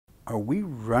Are we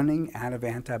running out of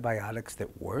antibiotics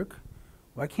that work?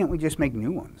 Why can't we just make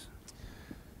new ones?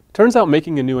 Turns out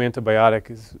making a new antibiotic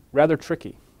is rather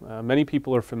tricky. Many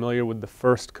people are familiar with the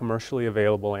first commercially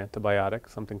available antibiotic,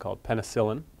 something called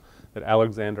penicillin, that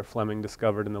Alexander Fleming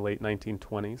discovered in the late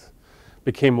 1920s.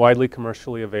 Became widely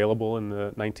commercially available in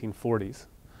the 1940s.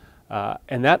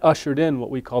 And that ushered in what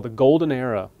we call the golden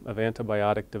era of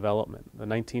antibiotic development, the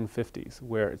 1950s,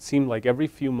 where it seemed like every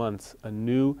few months a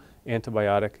new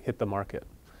antibiotic hit the market.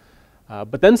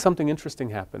 But then something interesting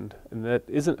happened, and that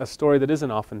isn't a story that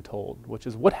isn't often told, which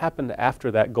is what happened after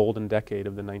that golden decade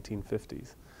of the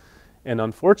 1950s. And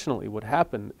unfortunately, what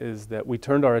happened is that we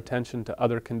turned our attention to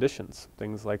other conditions,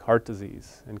 things like heart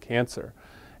disease and cancer.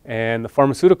 And the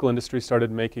pharmaceutical industry started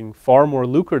making far more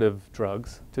lucrative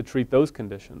drugs to treat those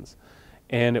conditions.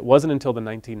 And it wasn't until the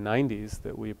 1990s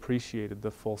that we appreciated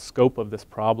the full scope of this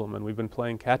problem, and we've been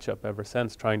playing catch-up ever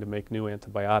since, trying to make new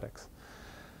antibiotics.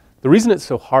 The reason it's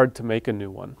so hard to make a new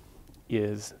one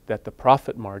is that the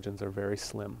profit margins are very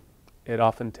slim. It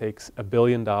often takes $1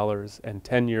 billion and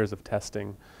 10 years of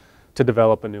testing to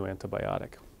develop a new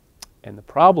antibiotic. And the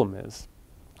problem is,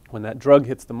 when that drug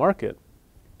hits the market,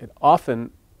 it often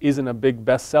isn't a big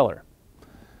bestseller.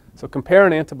 So compare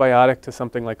an antibiotic to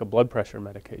something like a blood pressure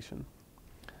medication.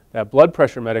 That blood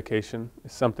pressure medication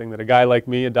is something that a guy like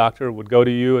me, a doctor, would go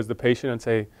to you as the patient and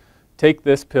say, take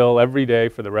this pill every day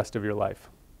for the rest of your life.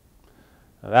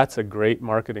 Now, that's a great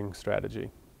marketing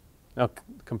strategy. Now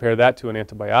compare that to an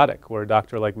antibiotic, where a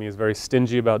doctor like me is very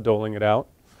stingy about doling it out.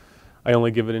 I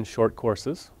only give it in short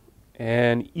courses.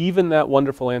 And even that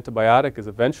wonderful antibiotic is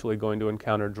eventually going to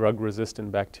encounter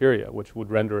drug-resistant bacteria, which would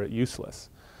render it useless.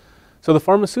 So the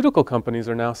pharmaceutical companies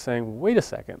are now saying, wait a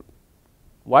second,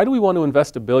 why do we want to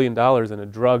invest $1 billion in a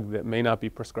drug that may not be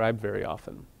prescribed very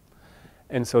often?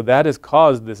 And so that has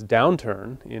caused this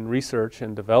downturn in research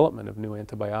and development of new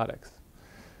antibiotics.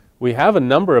 We have a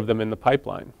number of them in the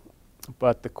pipeline,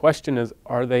 but the question is,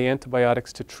 are they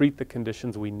antibiotics to treat the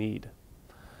conditions we need?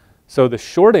 So the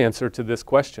short answer to this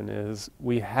question is,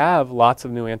 we have lots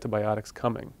of new antibiotics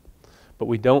coming, but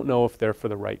we don't know if they're for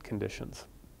the right conditions.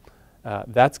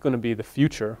 That's going to be the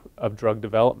future of drug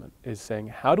development, is saying,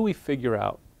 how do we figure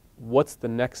out what's the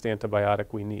next antibiotic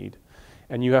we need?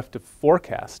 And you have to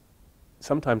forecast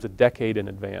sometimes a decade in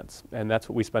advance, and that's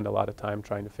what we spend a lot of time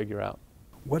trying to figure out.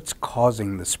 What's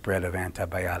causing the spread of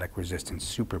antibiotic-resistant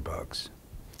superbugs?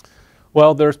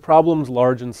 Well, there's problems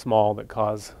large and small that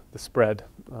cause the spread.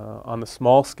 On the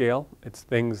small scale, it's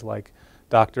things like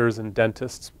doctors and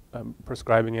dentists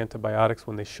prescribing antibiotics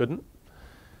when they shouldn't.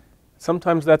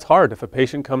 Sometimes that's hard. If a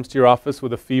patient comes to your office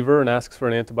with a fever and asks for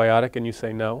an antibiotic and you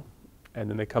say no, and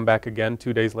then they come back again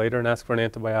 2 days later and ask for an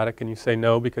antibiotic and you say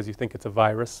no because you think it's a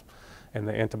virus and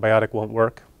the antibiotic won't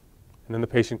work, and then the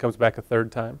patient comes back a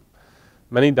third time,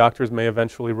 many doctors may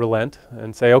eventually relent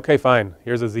and say, okay, fine,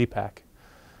 here's a Z-Pak.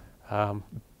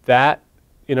 That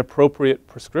inappropriate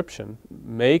prescription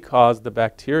may cause the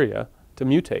bacteria to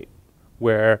mutate,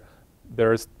 where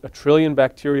there's 1 trillion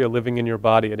bacteria living in your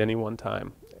body at any one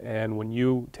time. And when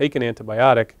you take an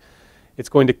antibiotic, it's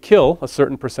going to kill a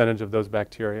certain percentage of those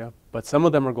bacteria, but some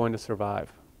of them are going to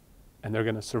survive. And they're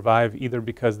going to survive either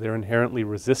because they're inherently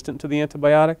resistant to the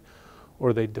antibiotic,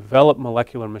 or they develop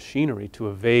molecular machinery to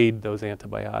evade those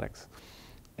antibiotics.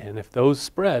 And if those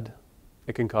spread,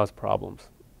 it can cause problems,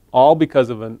 all because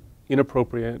of an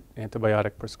inappropriate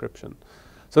antibiotic prescription.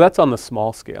 So that's on the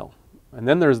small scale. And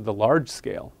then there's the large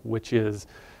scale, which is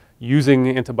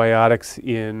using antibiotics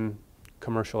in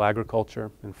commercial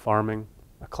agriculture and farming.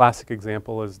 A classic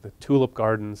example is the tulip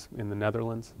gardens in the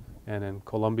Netherlands and in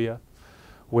Colombia,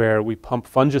 where we pump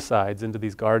fungicides into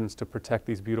these gardens to protect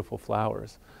these beautiful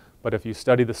flowers. But if you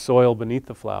study the soil beneath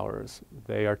the flowers,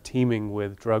 they are teeming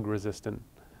with drug-resistant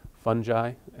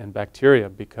fungi and bacteria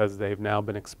because they've now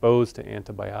been exposed to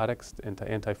antibiotics and to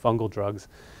antifungal drugs,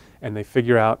 and they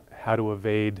figure out how to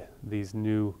evade these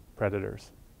new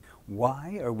predators.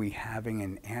 Why are we having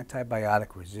an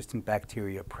antibiotic-resistant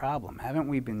bacteria problem? Haven't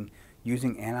we been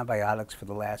using antibiotics for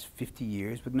the last 50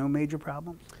 years with no major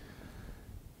problems?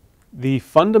 The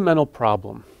fundamental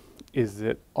problem is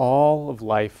that all of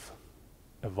life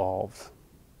evolves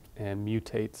and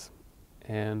mutates,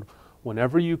 and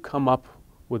whenever you come up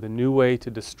with a new way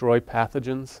to destroy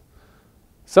pathogens,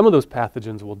 some of those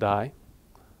pathogens will die,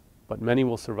 but many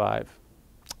will survive.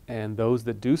 And those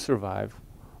that do survive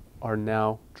are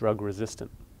now drug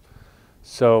resistant.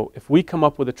 So if we come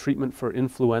up with a treatment for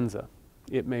influenza,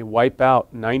 it may wipe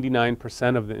out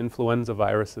 99% of the influenza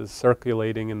viruses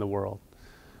circulating in the world.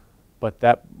 But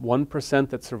that 1%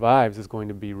 that survives is going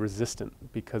to be resistant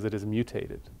because it is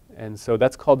mutated. And so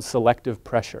that's called selective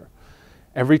pressure.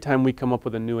 Every time we come up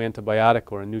with a new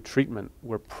antibiotic or a new treatment,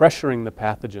 we're pressuring the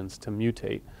pathogens to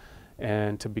mutate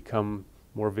and to become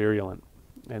more virulent.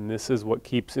 And this is what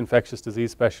keeps infectious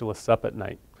disease specialists up at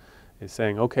night, is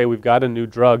saying, okay, we've got a new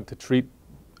drug to treat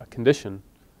a condition,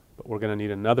 but we're going to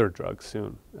need another drug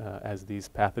soon as these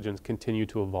pathogens continue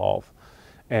to evolve.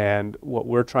 And what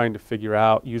we're trying to figure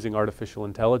out using artificial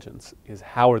intelligence is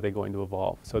how are they going to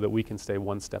evolve so that we can stay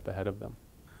one step ahead of them.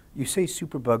 You say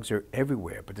superbugs are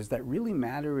everywhere, but does that really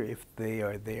matter if they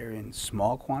are there in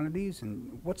small quantities?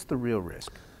 And what's the real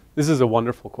risk? This is a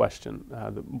wonderful question.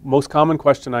 The most common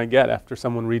question I get after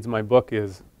someone reads my book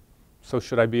is, so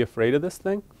should I be afraid of this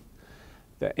thing?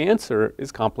 The answer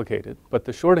is complicated, but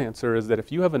the short answer is that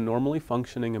if you have a normally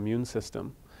functioning immune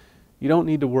system, you don't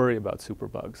need to worry about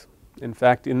superbugs. In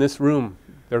fact, in this room,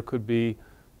 there could be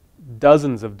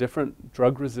dozens of different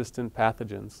drug-resistant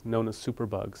pathogens known as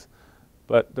superbugs.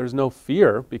 But there's no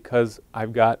fear because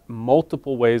I've got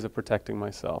multiple ways of protecting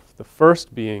myself. The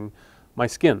first being my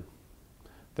skin.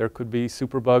 There could be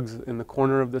superbugs in the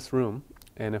corner of this room,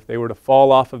 and if they were to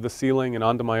fall off of the ceiling and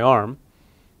onto my arm,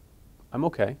 I'm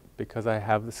okay because I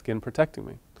have the skin protecting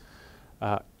me.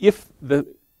 If the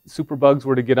superbugs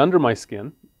were to get under my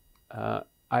skin,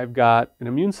 I've got an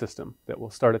immune system that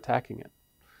will start attacking it.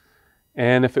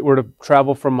 And if it were to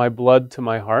travel from my blood to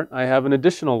my heart, I have an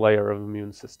additional layer of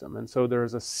immune system. And so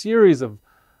there's a series of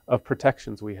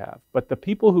protections we have. But the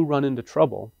people who run into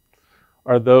trouble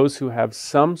are those who have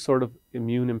some sort of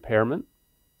immune impairment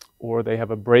or they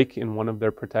have a break in one of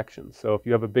their protections. So if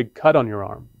you have a big cut on your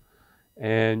arm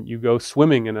and you go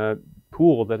swimming in a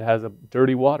pool that has a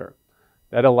dirty water,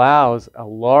 that allows a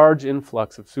large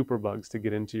influx of superbugs to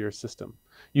get into your system.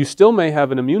 You still may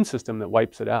have an immune system that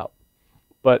wipes it out.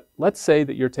 But let's say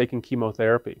that you're taking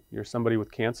chemotherapy. You're somebody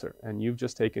with cancer, and you've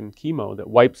just taken chemo that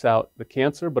wipes out the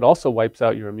cancer, but also wipes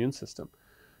out your immune system.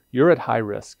 You're at high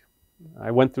risk.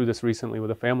 I went through this recently with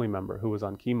a family member who was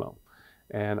on chemo,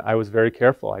 and I was very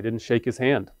careful. I didn't shake his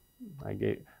hand.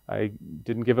 I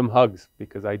didn't give him hugs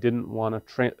because I didn't want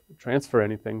to transfer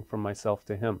anything from myself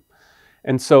to him.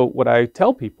 And so what I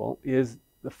tell people is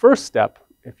the first step,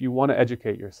 if you want to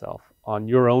educate yourself on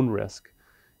your own risk,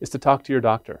 is to talk to your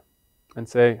doctor and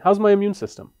say, how's my immune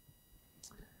system?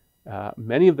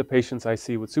 Many of the patients I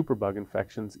see with superbug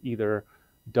infections either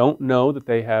don't know that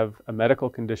they have a medical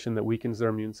condition that weakens their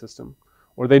immune system,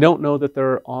 or they don't know that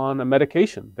they're on a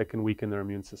medication that can weaken their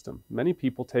immune system. Many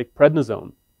people take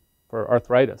prednisone for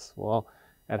arthritis. Well,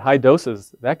 at high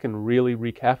doses, that can really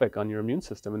wreak havoc on your immune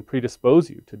system and predispose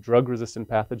you to drug-resistant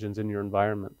pathogens in your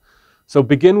environment. So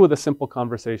begin with a simple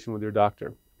conversation with your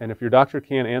doctor. And if your doctor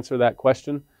can't answer that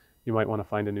question, you might want to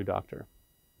find a new doctor.